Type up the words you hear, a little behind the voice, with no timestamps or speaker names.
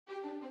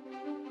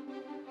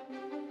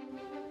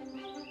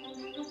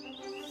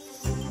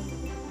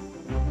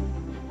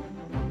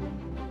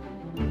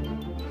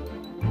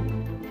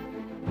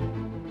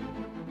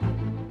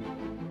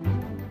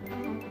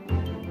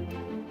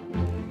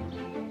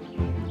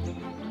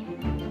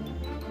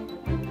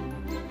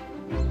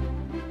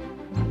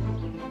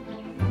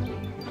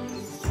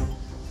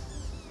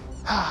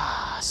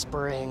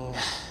Spring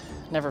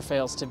never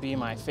fails to be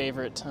my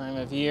favorite time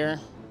of year.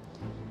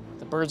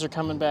 The birds are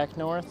coming back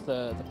north,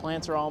 the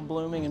plants are all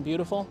blooming and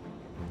beautiful.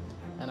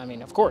 And I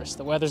mean, of course,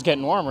 the weather's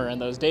getting warmer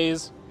and those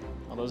days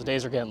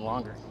are getting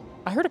longer.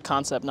 I heard a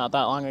concept not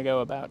that long ago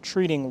about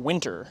treating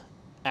winter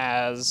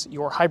as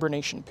your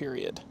hibernation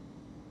period,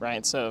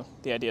 right? So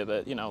the idea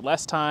that, you know,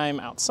 less time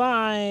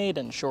outside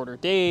and shorter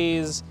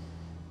days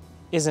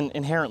isn't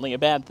inherently a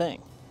bad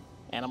thing.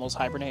 Animals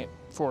hibernate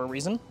for a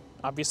reason,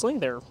 obviously.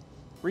 They're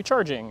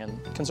recharging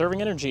and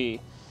conserving energy.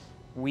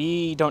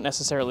 We don't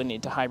necessarily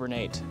need to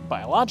hibernate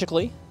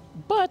biologically,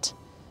 but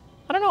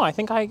I don't know, I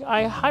think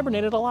I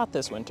hibernated a lot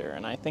this winter,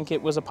 and I think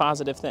it was a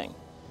positive thing.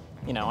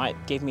 You know, it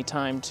gave me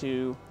time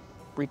to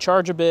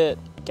recharge a bit,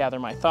 gather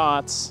my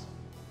thoughts,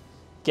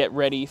 get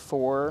ready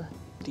for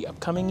the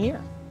upcoming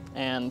year.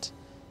 And,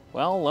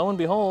 well, lo and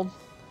behold,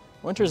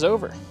 winter's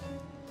over.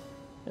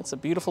 It's a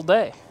beautiful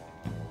day.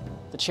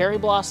 The cherry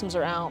blossoms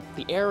are out,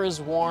 the air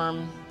is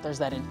warm, there's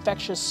that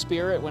infectious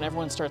spirit when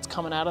everyone starts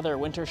coming out of their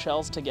winter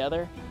shells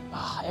together.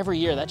 Every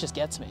year, that just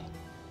gets me.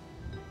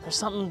 There's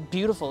something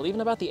beautiful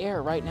even about the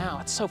air right now.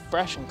 It's so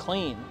fresh and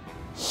clean.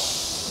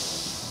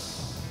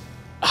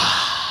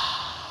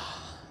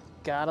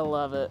 Gotta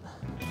love it.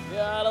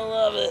 Gotta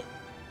love it.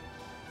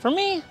 For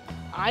me,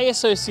 I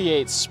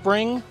associate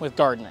spring with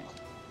gardening.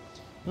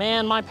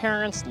 Man, my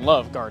parents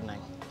love gardening.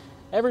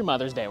 Every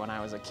Mother's Day when I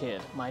was a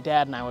kid, my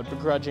dad and I would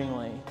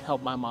begrudgingly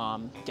help my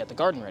mom get the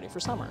garden ready for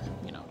summer.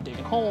 You know,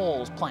 digging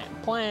holes, planting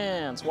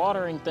plants,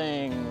 watering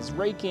things,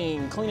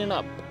 raking, cleaning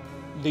up,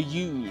 the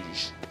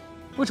huge.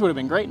 Which would have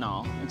been great and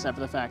all, except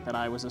for the fact that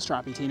I was a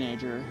stroppy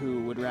teenager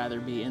who would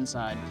rather be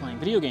inside playing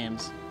video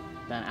games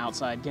than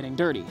outside getting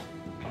dirty.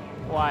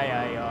 Why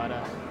I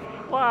oughta.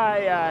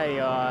 Why I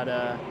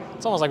oughta.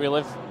 It's almost like we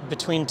live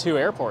between two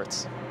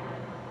airports.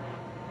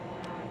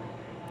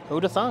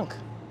 Who'da thunk?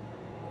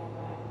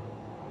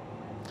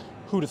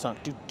 Who'da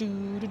thunk? Do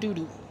do do do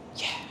do.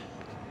 Yeah.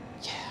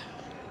 Yeah.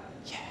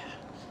 Yeah.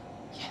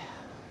 Yeah.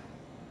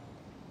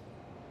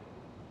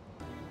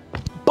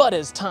 But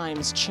as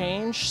times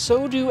change,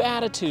 so do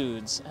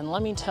attitudes. And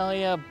let me tell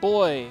ya,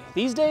 boy,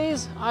 these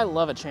days, I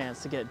love a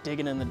chance to get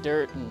digging in the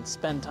dirt and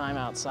spend time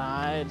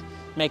outside,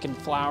 making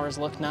flowers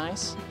look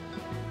nice.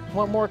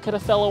 What more could a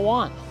fella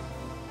want?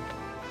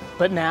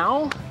 But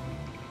now,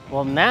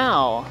 well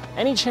now,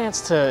 any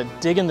chance to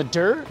dig in the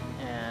dirt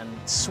and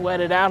sweat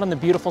it out in the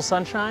beautiful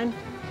sunshine,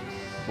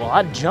 well,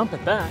 I'd jump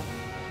at that.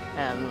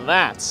 And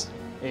that's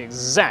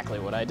exactly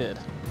what I did.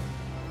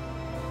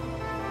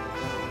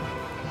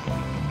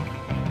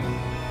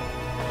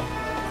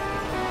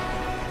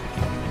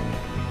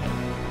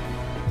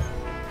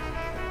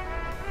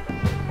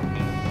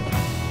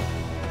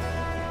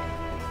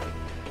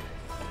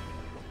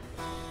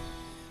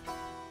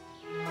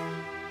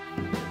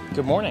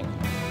 Good morning.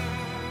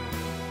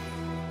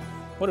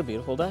 What a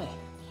beautiful day.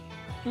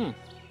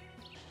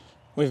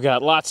 We've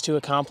got lots to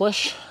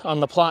accomplish on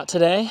the plot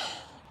today.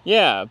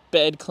 Yeah,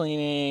 bed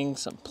cleaning,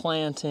 some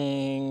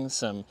planting,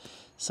 some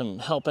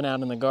helping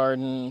out in the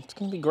garden. It's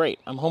gonna be great.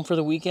 I'm home for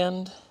the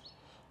weekend,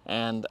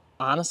 and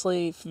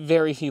honestly,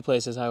 very few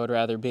places I would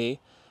rather be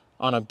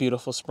on a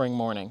beautiful spring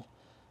morning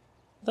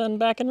than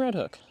back in Red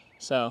Hook.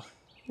 So,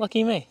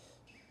 lucky me.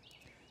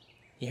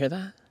 You hear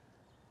that?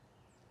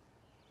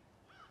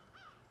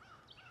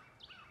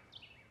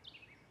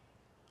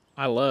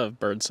 I love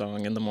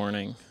birdsong in the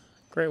morning.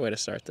 Great way to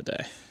start the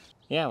day.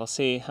 Yeah, we'll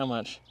see how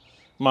much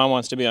Mom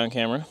wants to be on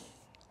camera.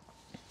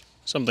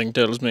 Something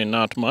tells me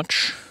not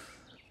much,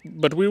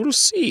 but we will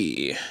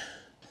see.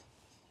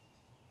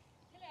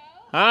 Hello.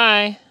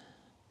 Hi.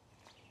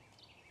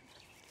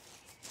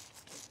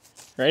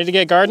 Ready to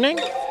get gardening?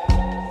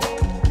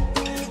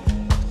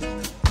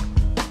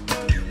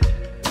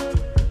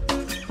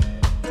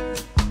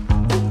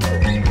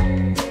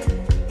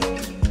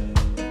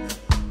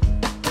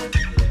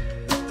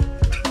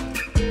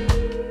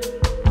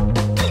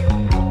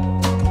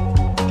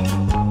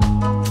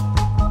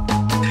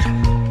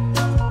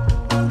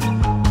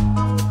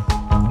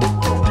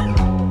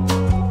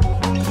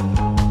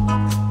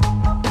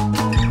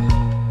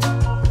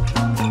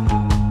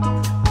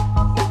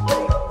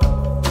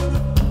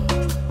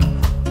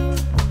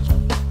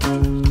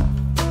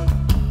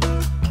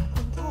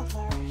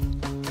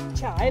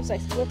 I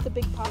split the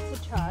big pots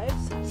of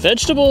chives.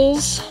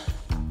 Vegetables!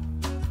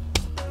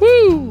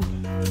 Woo!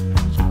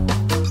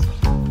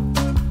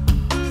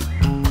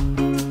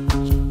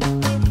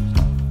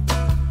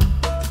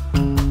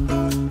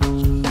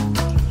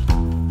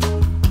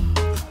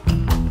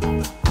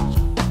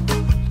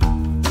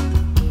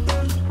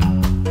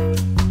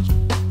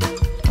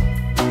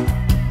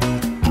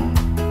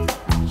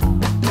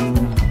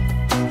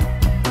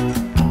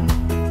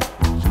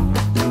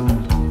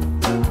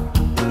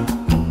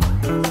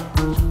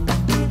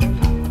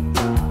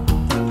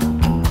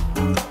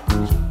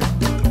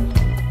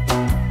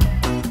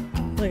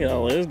 Look at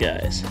all those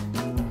guys.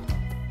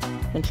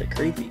 Bunch of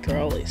creepy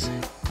crawlies.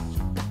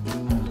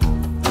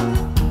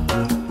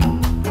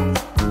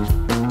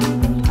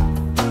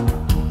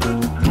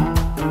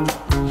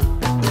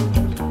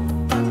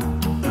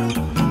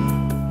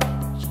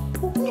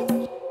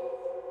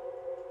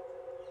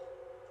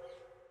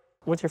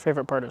 What's your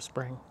favorite part of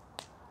spring?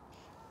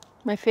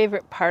 My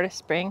favorite part of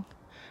spring?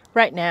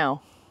 Right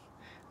now,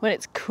 when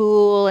it's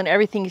cool and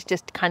everything's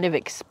just kind of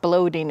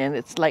exploding and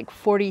it's like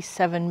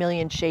 47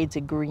 million shades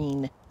of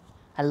green.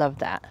 I love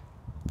that.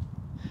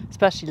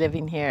 Especially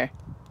living here.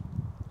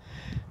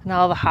 And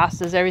all the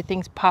hostas,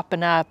 everything's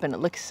popping up and it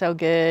looks so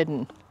good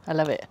and I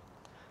love it.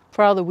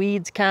 Before all the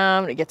weeds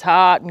come and it gets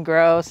hot and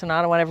gross and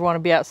I don't ever want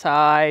to be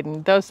outside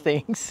and those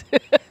things.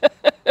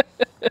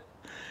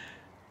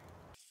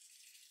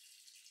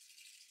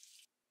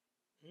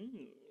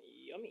 Yummy.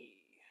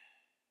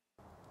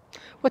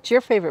 What's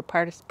your favorite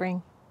part of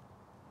spring?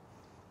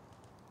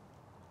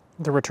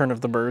 The return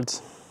of the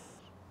birds.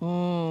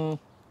 Yeah,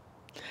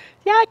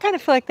 I kind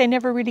of feel like they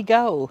never really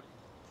go.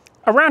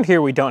 Around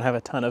here we don't have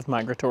a ton of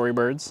migratory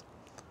birds,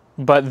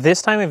 but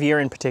this time of year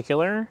in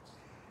particular,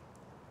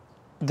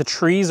 the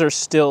trees are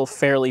still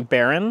fairly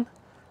barren,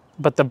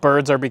 but the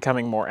birds are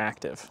becoming more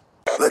active.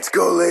 Let's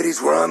go,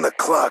 ladies. We're on the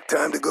clock.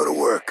 Time to go to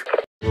work.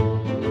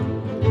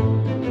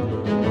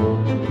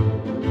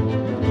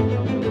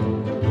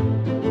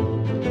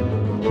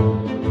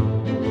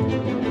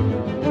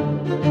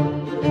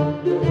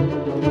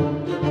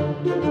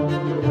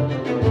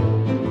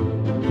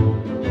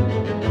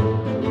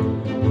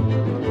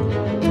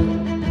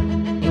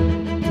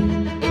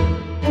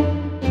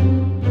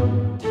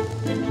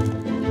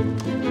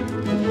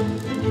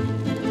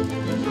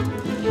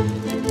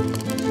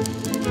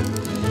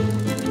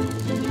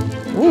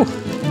 Ooh.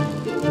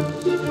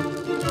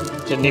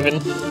 Didn't even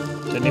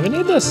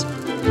need this.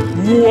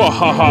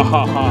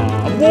 Mwahahaha!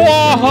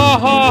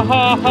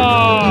 Mwahahaha!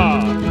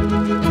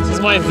 This is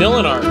my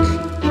villain arc.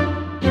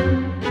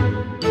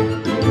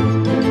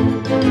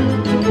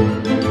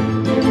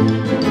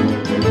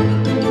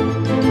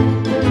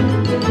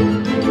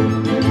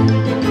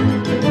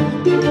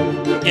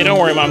 Yeah, don't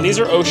worry, Mom. These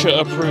are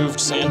OSHA-approved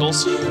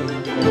sandals.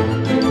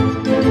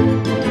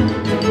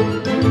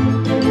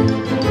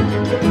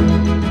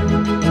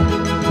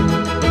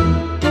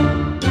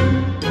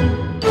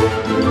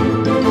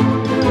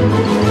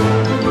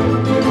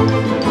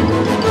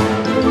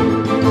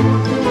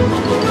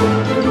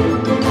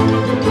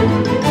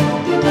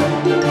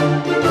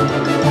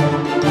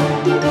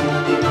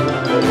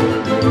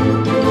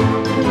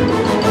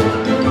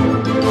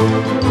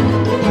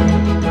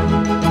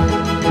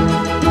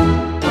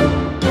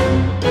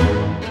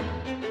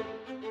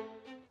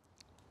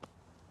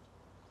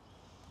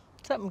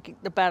 Something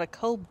about a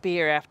cold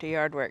beer after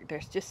yard work.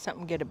 There's just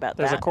something good about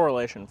that. There's a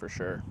correlation for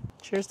sure.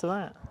 Cheers to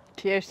that.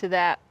 Cheers to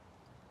that.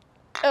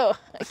 Oh,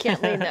 I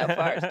can't lean that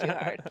far. It's too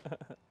hard.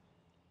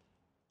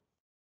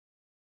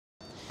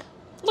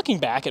 Looking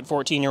back at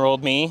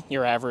 14-year-old me,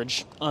 your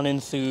average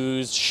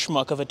unenthused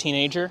schmuck of a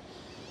teenager,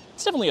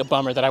 it's definitely a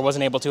bummer that I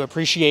wasn't able to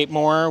appreciate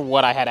more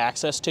what I had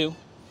access to.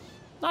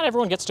 Not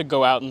everyone gets to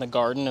go out in the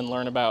garden and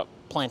learn about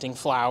planting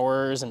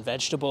flowers and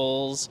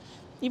vegetables.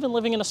 Even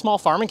living in a small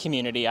farming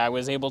community, I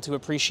was able to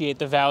appreciate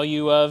the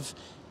value of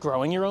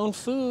growing your own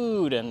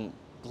food and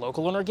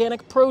local and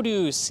organic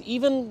produce,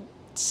 even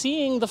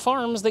seeing the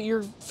farms that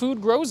your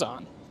food grows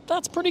on.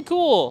 That's pretty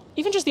cool.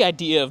 Even just the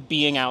idea of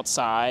being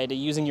outside,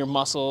 using your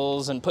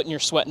muscles and putting your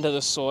sweat into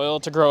the soil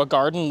to grow a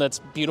garden that's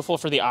beautiful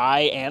for the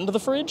eye and the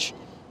fridge,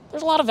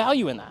 there's a lot of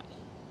value in that.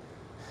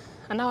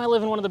 And now I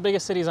live in one of the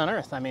biggest cities on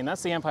Earth. I mean,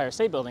 that's the Empire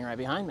State Building right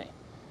behind me.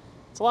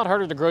 It's a lot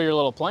harder to grow your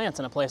little plants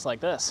in a place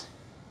like this.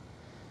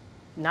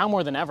 Now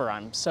more than ever,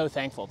 I'm so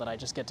thankful that I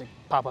just get to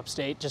pop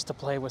upstate just to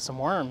play with some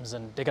worms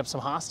and dig up some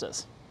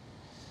hostas.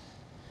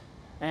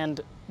 And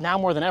now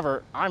more than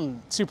ever,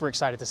 I'm super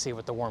excited to see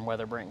what the warm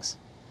weather brings.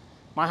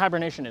 My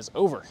hibernation is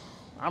over.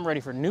 I'm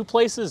ready for new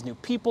places, new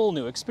people,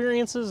 new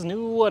experiences,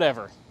 new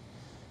whatever.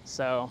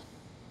 So,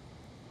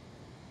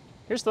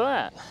 here's to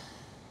that.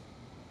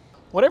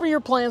 Whatever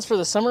your plans for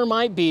the summer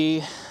might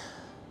be,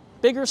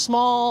 big or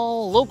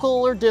small,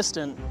 local or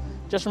distant,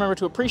 just remember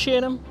to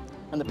appreciate them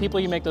and the people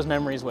you make those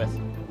memories with.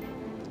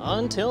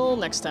 Until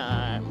next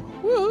time.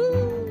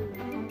 Woo-hoo!